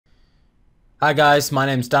Hi guys, my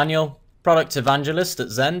name's Daniel, Product Evangelist at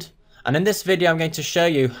Zend, and in this video I'm going to show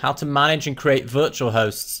you how to manage and create virtual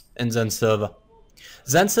hosts in Zend Server.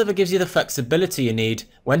 Zend Server gives you the flexibility you need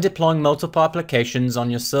when deploying multiple applications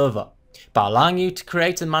on your server, by allowing you to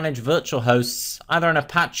create and manage virtual hosts either on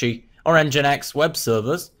Apache or nginx web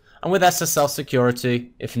servers, and with SSL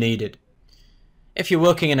security if needed. If you're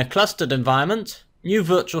working in a clustered environment, new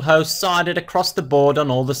virtual hosts are added across the board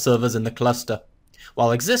on all the servers in the cluster,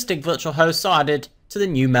 while existing virtual hosts are added to the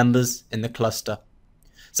new members in the cluster.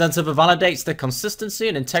 Zend Server validates the consistency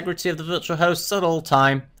and integrity of the virtual hosts at all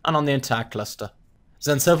time and on the entire cluster.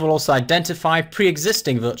 Zend Server will also identify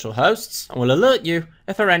pre-existing virtual hosts and will alert you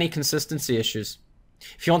if there are any consistency issues.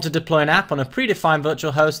 If you want to deploy an app on a predefined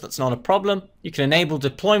virtual host, that's not a problem. You can enable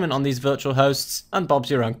deployment on these virtual hosts and Bob's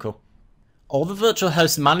your uncle. All the virtual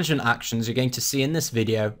host management actions you're going to see in this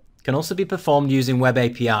video can also be performed using Web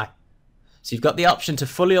API. So you've got the option to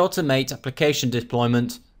fully automate application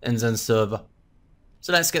deployment in Zend Server.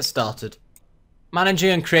 So let's get started. Managing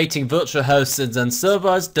and creating virtual hosts in Zend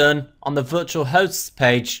Server is done on the virtual hosts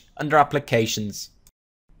page under applications.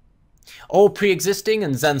 All pre-existing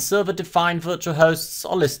and Zend Server defined virtual hosts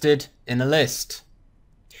are listed in a list.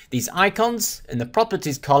 These icons in the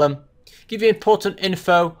properties column give you important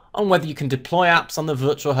info on whether you can deploy apps on the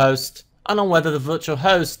virtual host and on whether the virtual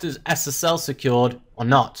host is SSL secured or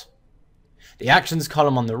not. The actions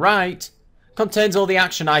column on the right contains all the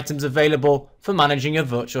action items available for managing your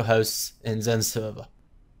virtual hosts in Zend Server.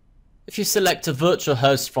 If you select a virtual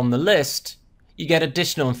host from the list, you get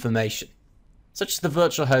additional information, such as the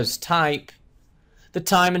virtual host type, the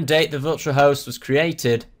time and date the virtual host was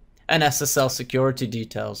created, and SSL security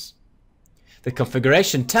details. The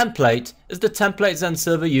configuration template is the template Zend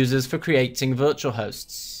Server uses for creating virtual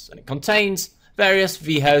hosts, and it contains various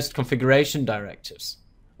vhost configuration directives.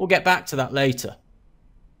 We'll get back to that later.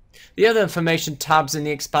 The other information tabs in the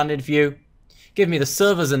expanded view give me the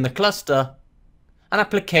servers in the cluster and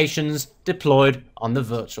applications deployed on the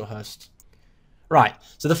virtual host. Right,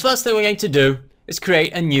 so the first thing we're going to do is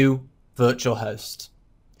create a new virtual host.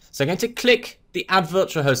 So I'm going to click the Add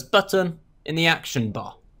Virtual Host button in the action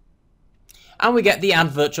bar, and we get the Add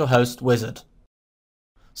Virtual Host wizard.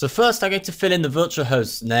 So first I'm going to fill in the virtual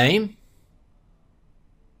host's name,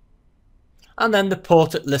 and then the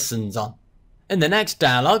port it listens on. In the next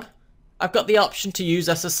dialog, I've got the option to use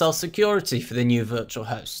SSL security for the new virtual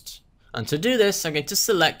host. And to do this, I'm going to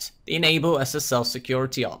select the Enable SSL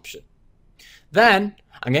Security option. Then,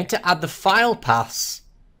 I'm going to add the file paths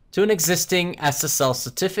to an existing SSL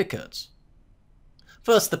certificate.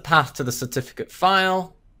 First, the path to the certificate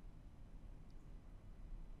file,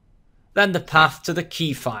 then the path to the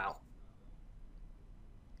key file.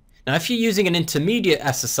 Now, if you're using an intermediate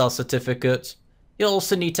SSL certificate, you'll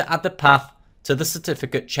also need to add the path to the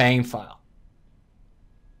certificate chain file.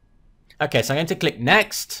 Okay, so I'm going to click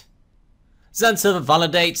Next. Zend Server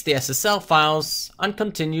validates the SSL files and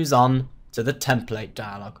continues on to the template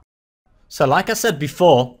dialog. So like I said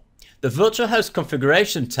before, the virtual host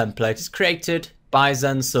configuration template is created by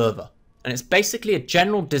Zend Server, and it's basically a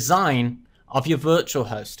general design of your virtual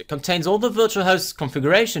host. It contains all the virtual host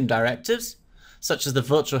configuration directives, such as the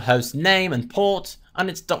virtual host name and port and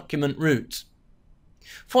its document root.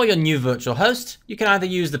 For your new virtual host, you can either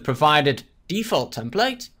use the provided default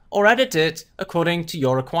template or edit it according to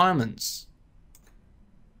your requirements.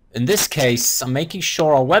 In this case, I'm making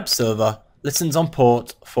sure our web server listens on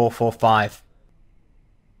port 445.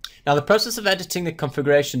 Now, the process of editing the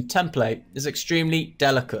configuration template is extremely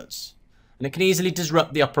delicate, and it can easily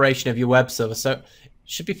disrupt the operation of your web server, so it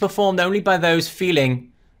should be performed only by those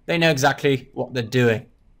feeling they know exactly what they're doing.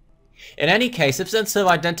 In any case, if Zend Server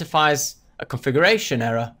identifies a configuration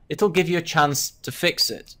error, it'll give you a chance to fix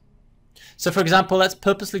it. So for example, let's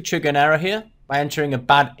purposely trigger an error here by entering a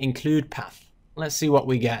bad include path. Let's see what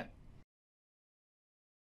we get.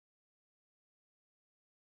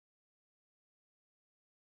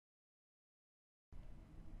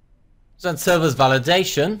 Zend Server's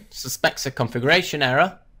validation suspects a configuration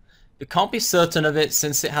error, but can't be certain of it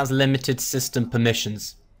since it has limited system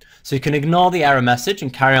permissions. So you can ignore the error message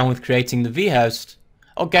and carry on with creating the vhost,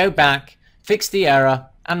 or go back, fix the error,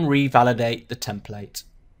 and revalidate the template.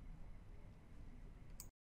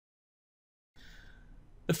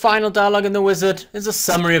 The final dialog in the wizard is a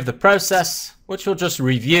summary of the process, which we'll just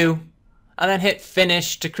review, and then hit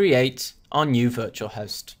Finish to create our new virtual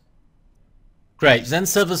host. Great, Zend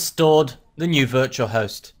Server's stored the new virtual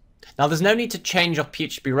host. Now there's no need to change our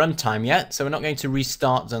PHP runtime yet, so we're not going to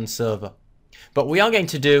restart Zend Server. But what we are going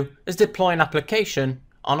to do is deploy an application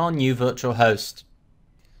on our new virtual host.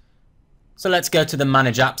 So let's go to the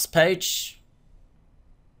Manage Apps page,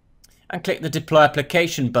 and click the Deploy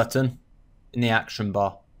Application button in the action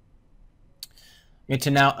bar. I'm going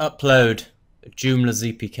to now upload a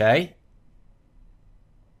Joomla ZPK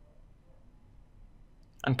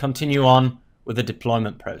and continue on with the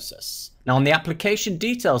deployment process. Now on the application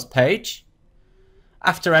details page,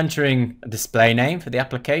 after entering a display name for the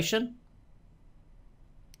application,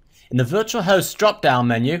 in the virtual host drop-down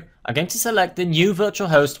menu, I'm going to select the new virtual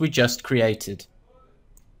host we just created.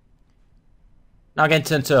 Now I'm going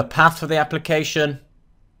to enter a path for the application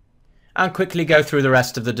and quickly go through the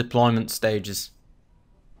rest of the deployment stages.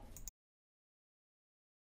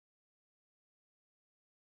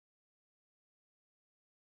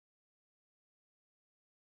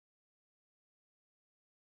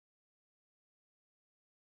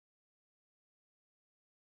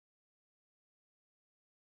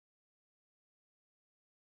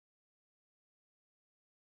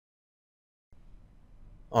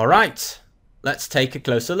 Alright, let's take a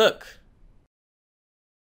closer look.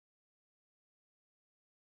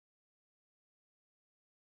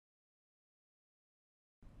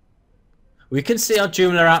 We can see our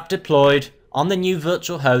Joomla app deployed on the new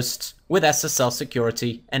virtual host with SSL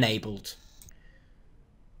security enabled.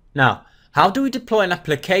 Now, how do we deploy an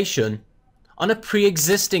application on a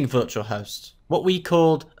pre-existing virtual host, what we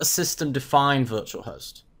called a system-defined virtual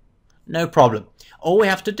host? No problem. All we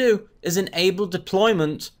have to do is enable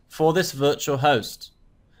deployment for this virtual host.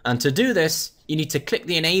 And to do this, you need to click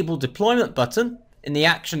the Enable Deployment button in the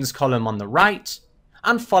Actions column on the right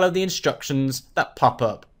and follow the instructions that pop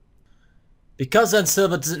up. Because Zend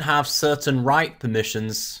Server doesn't have certain write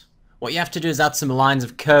permissions, what you have to do is add some lines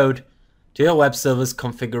of code to your web server's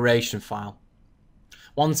configuration file.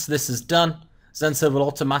 Once this is done, Zend Server will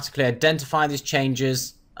automatically identify these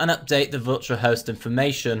changes and update the virtual host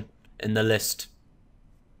information in the list.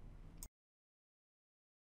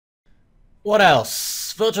 What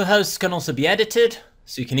else? Virtual hosts can also be edited,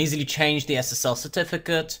 so you can easily change the SSL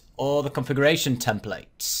certificate or the configuration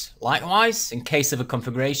template. Likewise, in case of a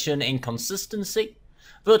configuration inconsistency,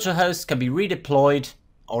 virtual hosts can be redeployed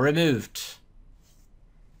or removed.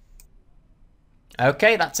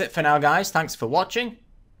 Okay, that's it for now guys, thanks for watching.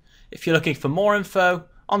 If you're looking for more info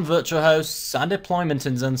on virtual hosts and deployment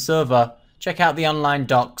in Zend Server, check out the online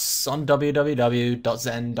docs on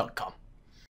www.zend.com.